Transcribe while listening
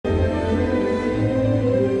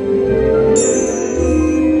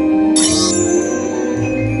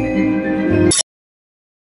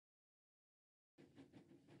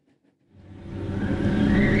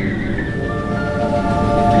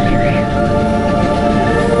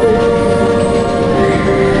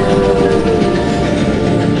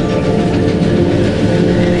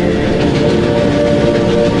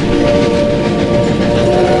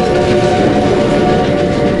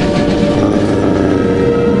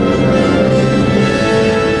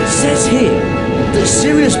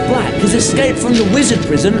Sirius Black has escaped from the wizard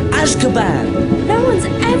prison, Azkaban. No one's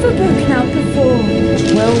ever broken out before.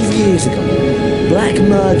 12 years ago, Black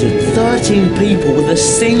murdered 13 people with a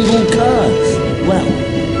single curse. Well,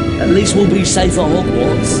 at least we'll be safe at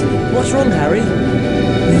Hogwarts. What's wrong, Harry?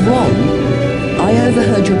 Ron? I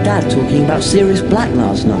overheard your dad talking about Sirius Black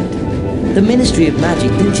last night. The Ministry of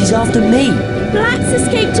Magic thinks he's after me. Black's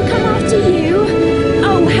escaped to come after you?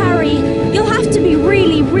 Oh, Harry, you'll have to be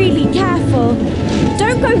really, really careful.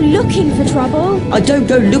 Don't go looking for trouble. I don't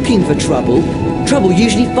go looking for trouble. Trouble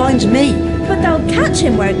usually finds me. But they'll catch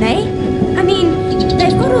him, won't they? I mean,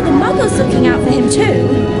 they've got all the muggles looking out for him too.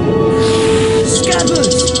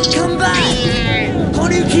 Scabbers, come back!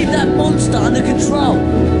 Can't you keep that monster under control?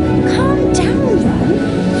 Calm down,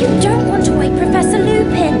 Ron. You don't want to wake Professor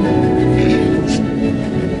Lupin.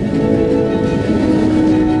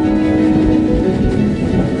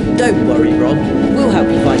 Don't worry, Ron. We'll help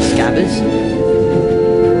you find Scabbers.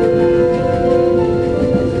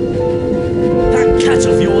 That cat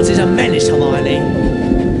of yours is a menace, Hermione.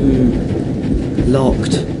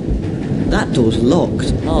 Locked. That door's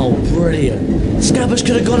locked. Oh, brilliant. Scabbers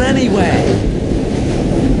could have gone anywhere.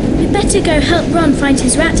 We'd better go help Ron find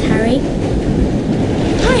his rat, Harry.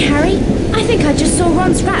 Hi, Harry. I think I just saw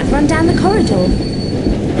Ron's rat run down the corridor.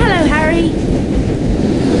 Hello, Harry.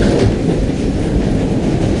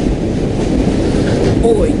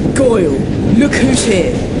 Oi, Goyle, look who's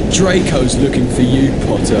here. Draco's looking for you,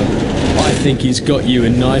 Potter. I think he's got you a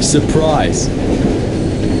nice surprise.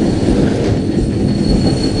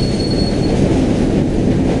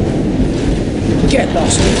 Get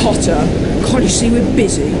lost, Potter. Can't you see we're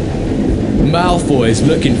busy? Malfoy's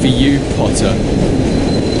looking for you, Potter.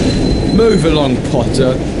 Move along,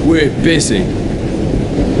 Potter. We're busy.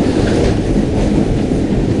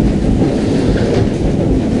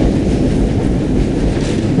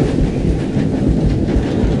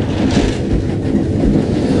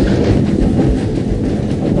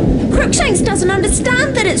 Crookshanks doesn't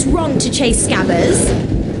understand that it's wrong to chase Scabbers.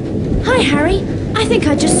 Hi, Harry. I think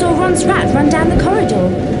I just saw Ron's rat run down the corridor.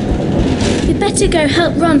 We'd better go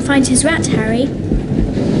help Ron find his rat, Harry.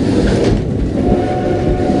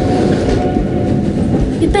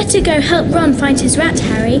 We'd better go help Ron find his rat,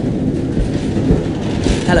 Harry.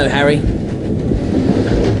 Hello, Harry.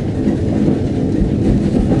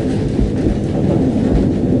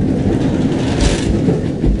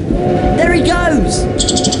 There he goes!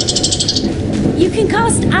 You can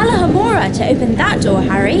cast Alohomora to open that door,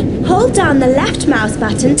 Harry. Hold down the left mouse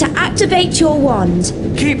button to activate your wand.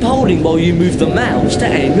 Keep holding while you move the mouse to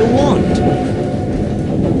aim your wand.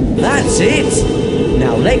 That's it!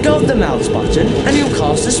 Now let go of the mouse button and you'll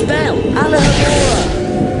cast a spell. Alohomora!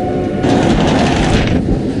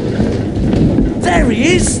 There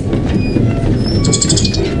he is!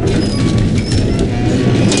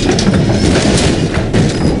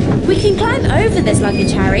 We can climb over this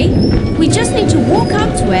luggage, Harry. We just need to walk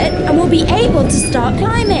up to it and we'll be able to start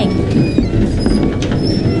climbing.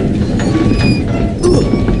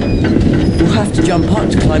 We'll have to jump up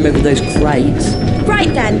to climb over those crates.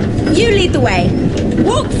 Right then, you lead the way.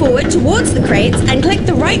 Walk forward towards the crates and click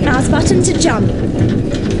the right mouse button to jump.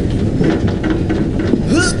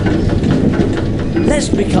 Let's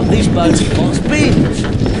pick up these Bertie box bins.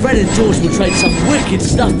 Fred and George will trade some wicked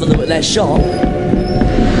stuff for them at their shop.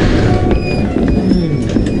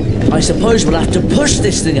 I suppose we'll have to push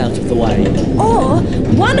this thing out of the way. Or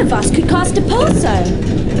one of us could cast Depulso.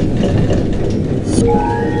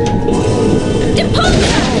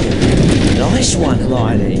 Depulso! Nice one,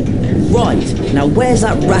 Hermione. Right, now where's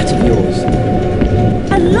that rat of yours?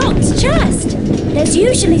 A locked chest. There's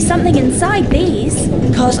usually something inside these.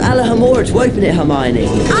 Cast Alohomora to open it, Hermione.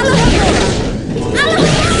 Alohomora!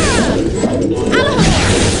 Alohomora!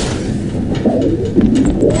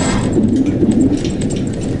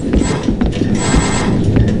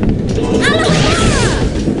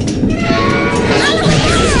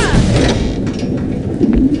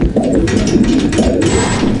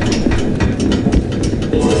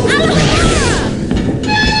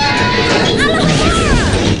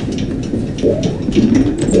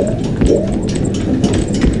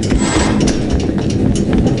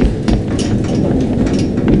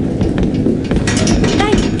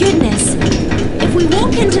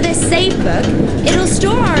 Book, it'll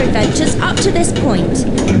store our adventures up to this point.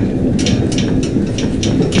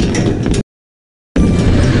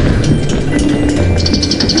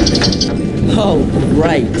 Oh,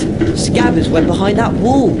 great. Scabbers went behind that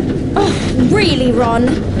wall. Oh, really, Ron?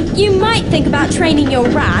 You might think about training your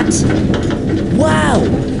rat. Wow!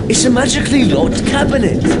 It's a magically locked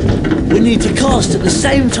cabinet. We need to cast at the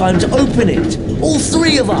same time to open it. All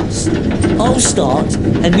three of us. I'll start,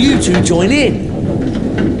 and you two join in.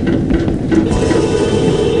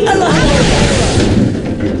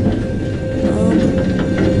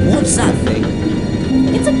 What's that thing?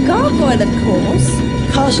 It's a gargoyle, of course.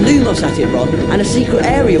 Cast Lumos at it, Ron, and a secret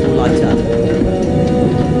area will light up.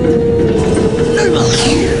 Lumos!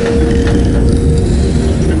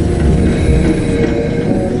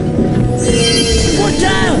 Watch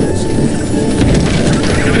out!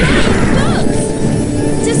 Books!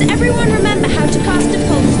 Does everyone remember how to cast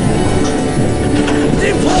Depulso?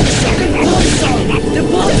 Depulso! Depulso!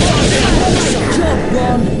 Depulso! Good job,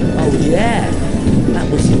 Ron! Oh yeah, that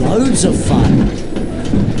was loads of fun.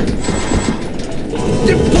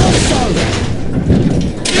 Depulso!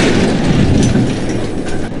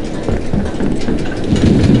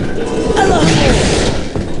 Alohomora!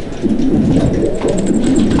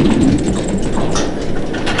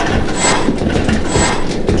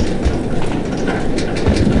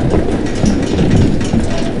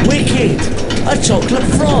 Wicked! A chocolate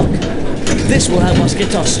frog! This will help us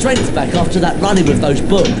get our strength back after that running with those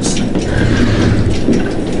books.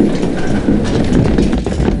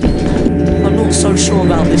 I'm not so sure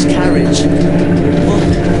about this carriage.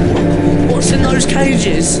 What's in those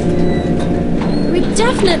cages? We're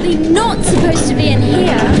definitely not supposed to be in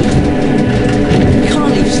here. We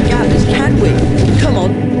can't leave Scabbers, can we? Come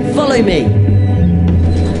on, follow me.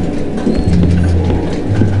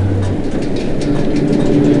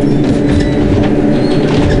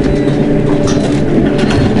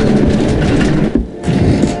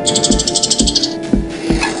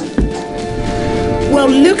 Well,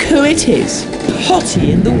 look who it is.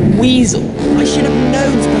 Potty and the Weasel. I should have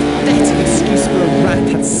known this pathetic excuse for a rat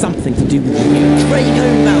had something to do with you. Draco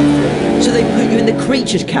Malfoy. So they put you in the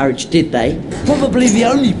creature's carriage, did they? Probably the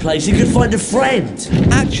only place you could find a friend.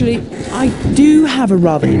 Actually, I do have a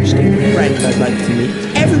rather interesting friend I'd like to meet.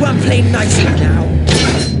 Everyone play nicely now.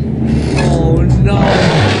 Oh no!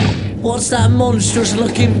 What's that monstrous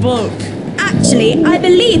looking book? Actually, I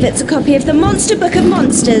believe it's a copy of the Monster Book of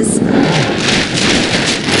Monsters.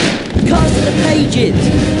 Cast the pages.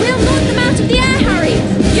 We'll knock them out of the air, Harry.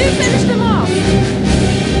 You finish them off.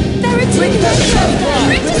 There are two Rictusempra!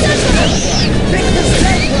 Rictusempra!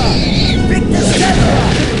 Rictusempra! Rictusempra!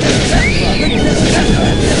 Rictusempra!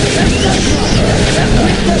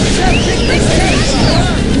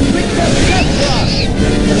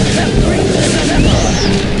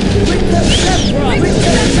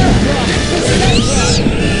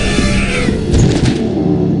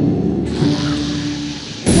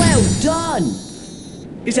 Well done.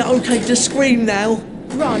 Is it okay to scream now?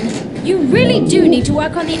 Ron, you really do need to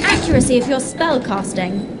work on the accuracy of your spell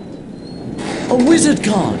casting. A wizard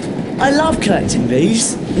card! I love collecting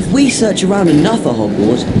these. If we search around enough at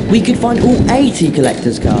Hogwarts, we could find all 80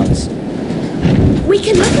 collector's cards. We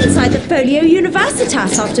can look inside the Folio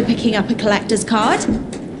Universitas after picking up a collector's card.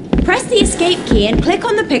 Press the escape key and click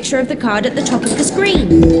on the picture of the card at the top of the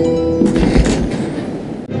screen.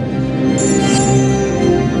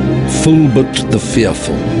 Fulbert the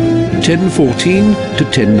Fearful, 1014 to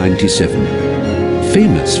 1097.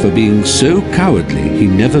 Famous for being so cowardly he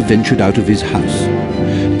never ventured out of his house.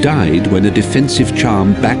 Died when a defensive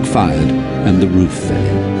charm backfired and the roof fell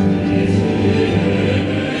in.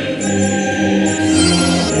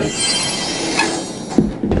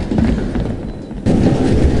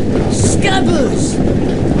 Scabbers!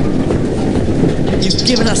 You've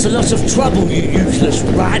given us a lot of trouble, you useless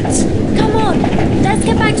rat! Come on, let's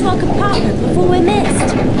get back to our compartment before we're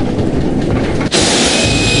missed.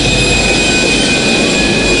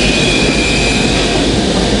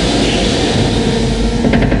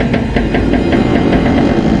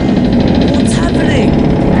 What's happening?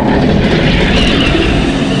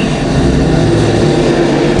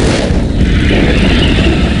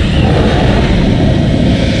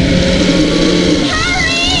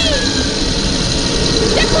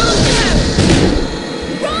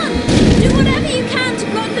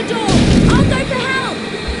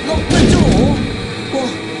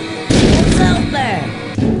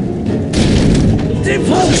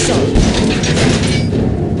 Depulso!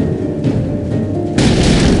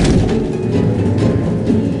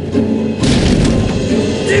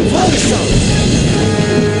 Depulso!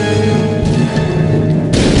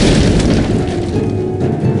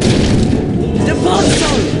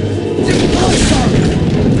 Depulso! Depulso!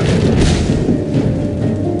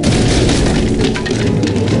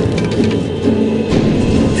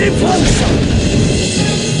 Depulso!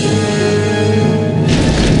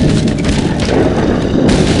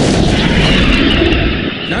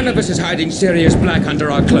 None of us is hiding Sirius Black under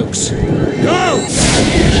our cloaks. Go!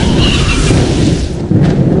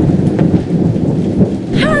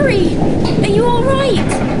 Harry! Are you alright?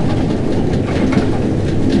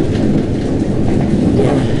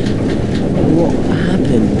 What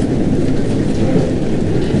happened?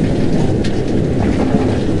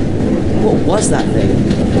 What was that thing?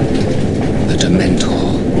 The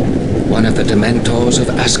Dementor. One of the Dementors of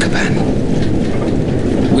Azkaban.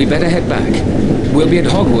 We better head back. We'll be at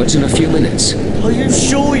Hogwarts in a few minutes. Are you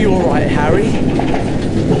sure you're alright, Harry?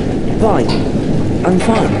 Fine. I'm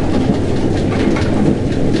fine.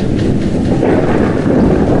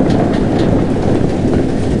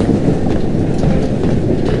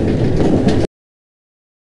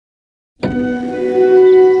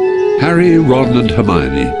 Harry, Ron and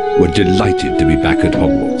Hermione were delighted to be back at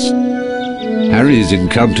Hogwarts. Harry's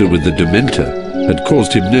encounter with the Dementor had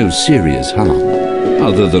caused him no serious harm,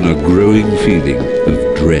 other than a growing feeling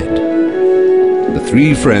of dread. The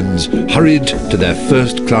three friends hurried to their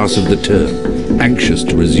first class of the term, anxious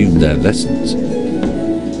to resume their lessons.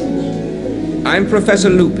 I'm Professor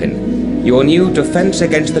Lupin, your new Defense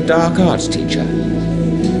Against the Dark Arts teacher.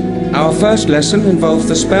 Our first lesson involves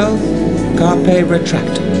the spell Carpe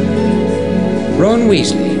Retractum. Ron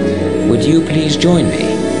Weasley, would you please join me?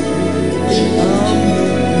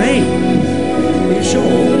 Me? Are you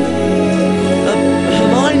sure?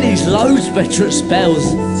 Hermione's loads better at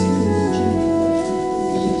spells.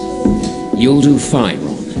 You'll do fine,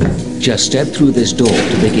 Ron. Just step through this door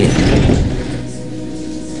to begin.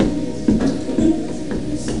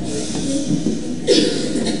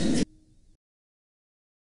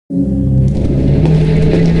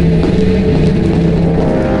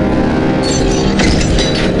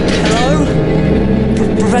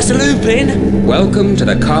 Welcome to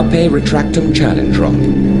the Carpe Retractum Challenge,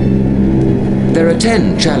 Ron. There are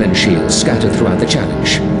 10 challenge shields scattered throughout the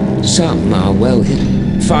challenge. Some are well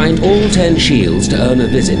hidden. Find all 10 shields to earn a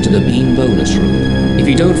visit to the Bean Bonus Room. If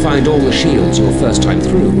you don't find all the shields your first time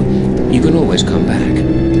through, you can always come back.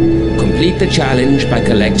 Complete the challenge by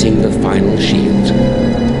collecting the final shield.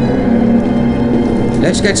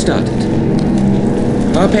 Let's get started.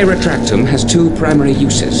 Carpe Retractum has 2 primary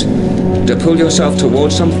uses. To pull yourself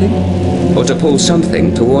towards something, or to pull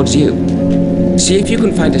something towards you. See if you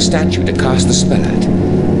can find a statue to cast the spell at.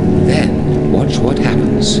 Then, watch what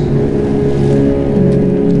happens.